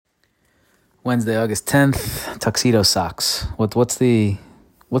Wednesday, August 10th, tuxedo socks. What's the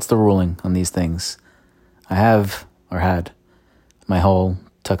ruling on these things? I have or had my whole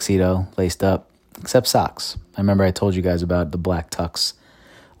tuxedo laced up, except socks. I remember I told you guys about the black tux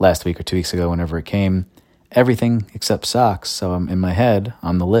last week or 2 weeks ago whenever it came. Everything except socks. So in my head,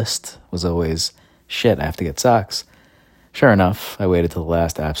 on the list, was always, shit, I have to get socks. Sure enough, I waited till the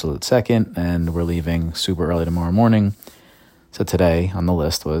last absolute second, and we're leaving super early tomorrow morning. So today on the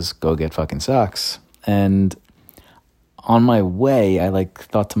list was go get fucking socks. And on my way, I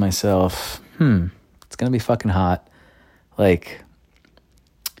thought to myself, it's going to be fucking hot. What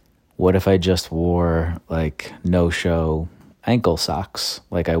if I just wore no-show ankle socks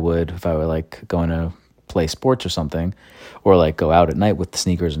like I would if I were going to play sports or something, or go out at night with the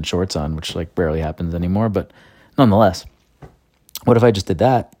sneakers and shorts on, which barely happens anymore, but nonetheless, what if I just did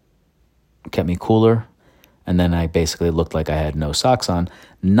that? Kept me cooler, and then I basically looked like I had no socks on.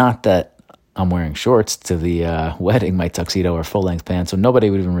 Not that I'm wearing shorts to the wedding, my tuxedo or full-length pants, so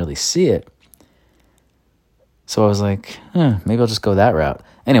nobody would even really see it. So I was like, maybe I'll just go that route.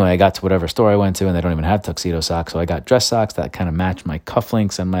 Anyway, I got to whatever store I went to, and they don't even have tuxedo socks, so I got dress socks that kind of match my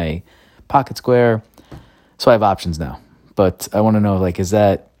cufflinks and my pocket square. So I have options now. But I want to know,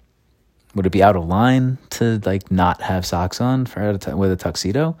 would it be out of line to not have socks on with a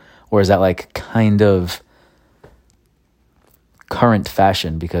tuxedo? Or is that kind of current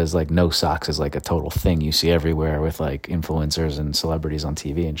fashion because no socks is a total thing you see everywhere with influencers and celebrities on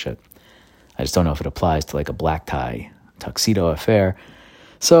TV and shit. I just don't know if it applies to a black tie tuxedo affair.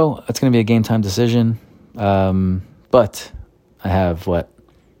 So it's going to be a game time decision. But I have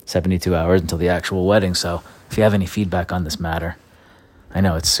 72 hours until the actual wedding. So if you have any feedback on this matter, I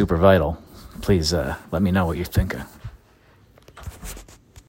know it's super vital. Please let me know what you're thinking.